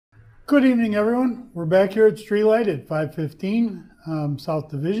Good evening, everyone. We're back here at Streetlight at 515 South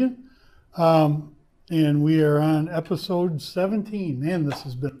Division. And we are on episode 17. Man, this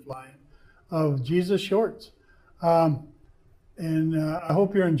has been flying, of Jesus Shorts. I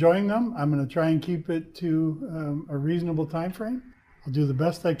hope you're enjoying them. I'm going to try and keep it to a reasonable time frame. I'll do the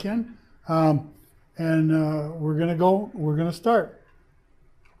best I can. We're going to start.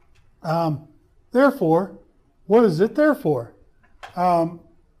 Therefore, what is it there for?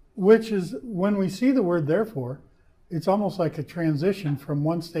 Which is, when we see the word therefore, it's almost like a transition from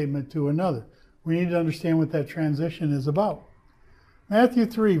one statement to another. We need to understand what that transition is about. Matthew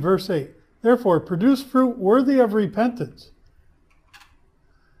 3, verse 8. Therefore, produce fruit worthy of repentance.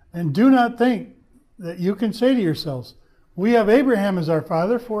 And do not think that you can say to yourselves, we have Abraham as our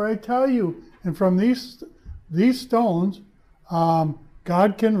father, for I tell you, and from these stones,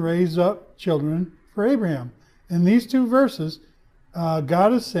 God can raise up children for Abraham. In these two verses,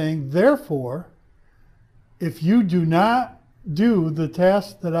 God is saying, therefore, if you do not do the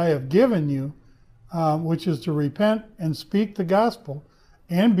task that I have given you, which is to repent and speak the gospel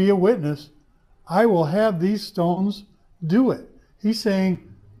and be a witness, I will have these stones do it. He's saying,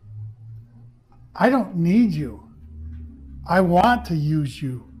 I don't need you. I want to use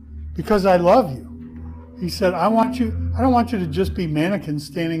you because I love you. He said, I don't want you to just be mannequins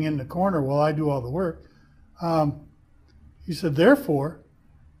standing in the corner while I do all the work. He said, therefore,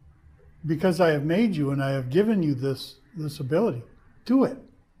 because I have made you and I have given you this ability, do it.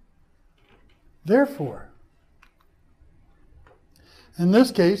 Therefore. In this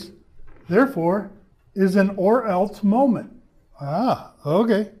case, therefore is an or else moment.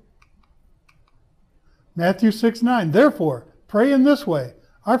 Okay. Matthew 6:9. Therefore, pray in this way,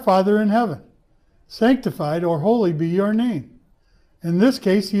 our Father in heaven, sanctified or holy be your name. In this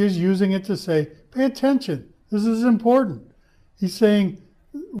case, he is using it to say, pay attention. This is important. He's saying,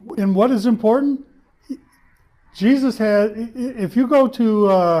 and what is important? Jesus had, if you go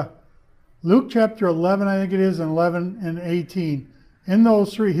to Luke chapter 11, I think it is, and 11 and 18, in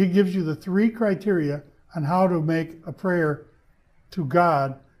those three, he gives you the three criteria on how to make a prayer to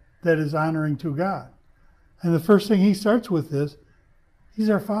God that is honoring to God. And the first thing he starts with is, he's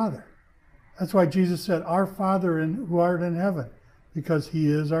our Father. That's why Jesus said, our Father who art in heaven, because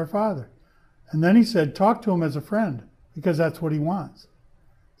he is our Father. And then he said, talk to him as a friend, because that's what he wants.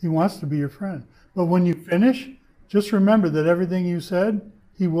 He wants to be your friend. But when you finish, just remember that everything you said,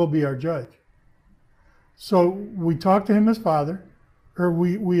 he will be our judge. So we talk to him as Father, or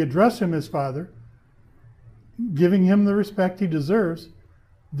we address him as Father, giving him the respect he deserves.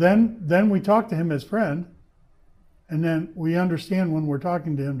 Then we talk to him as friend, and then we understand when we're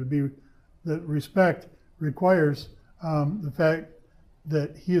talking to him to be that respect requires the fact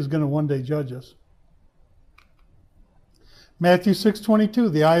that he is going to one day judge us. Matthew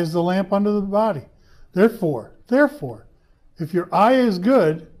 6:22, the eye is the lamp unto the body. Therefore, if your eye is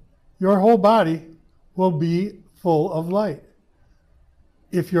good, your whole body will be full of light.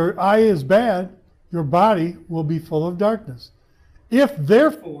 If your eye is bad, your body will be full of darkness. If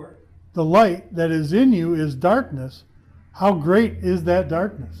therefore the light that is in you is darkness, how great is that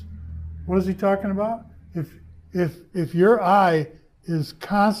darkness? What is he talking about? If your eye is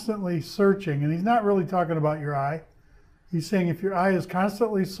constantly searching, and he's not really talking about your eye, he's saying if your eye is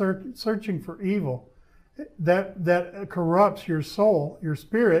constantly searching for evil, that corrupts your soul, your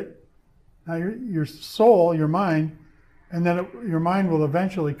spirit, now your soul, your mind, and then your mind will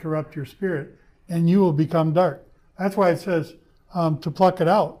eventually corrupt your spirit, and you will become dark. That's why it says to pluck it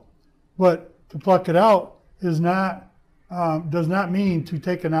out. But to pluck it out is not does not mean to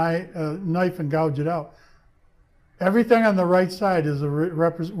take a knife and gouge it out. Everything on the right side is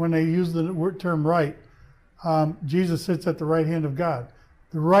when they use the term right. Jesus sits at the right hand of God.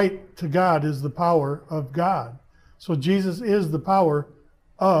 The right to God is the power of God. So Jesus is the power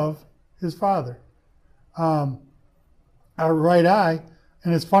of his Father. Our right eye,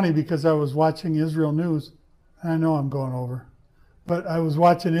 and it's funny because I was watching Israel News. I know I'm going over, but I was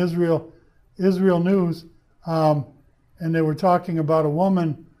watching Israel News, and they were talking about a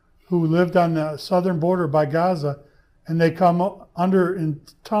woman who lived on the southern border by Gaza, and they come under in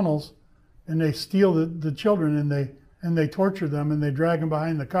tunnels, and they steal the children, and they torture them, and they drag them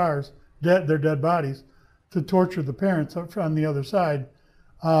behind the cars, their dead bodies, to torture the parents on the other side.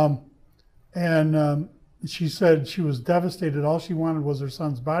 She said she was devastated. All she wanted was her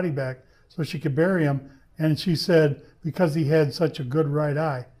son's body back so she could bury him. And she said, because he had such a good right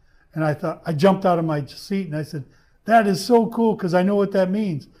eye. And I jumped out of my seat and I said, that is so cool, because I know what that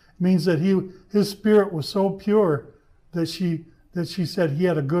means. It means that his spirit was so pure that she said he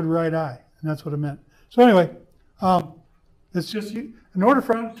had a good right eye. And that's what it meant. So anyway, it's just, in order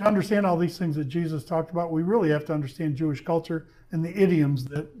for us to understand all these things that Jesus talked about, we really have to understand Jewish culture and the idioms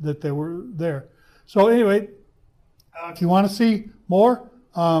that they were there. So anyway, if you want to see more,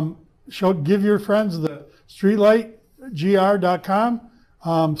 give your friends the streetlightgr.com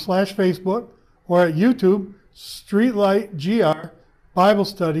 /Facebook, or at YouTube, Streetlight GR Bible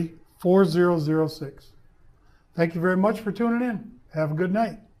Study 4006. Thank you very much for tuning in. Have a good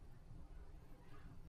night.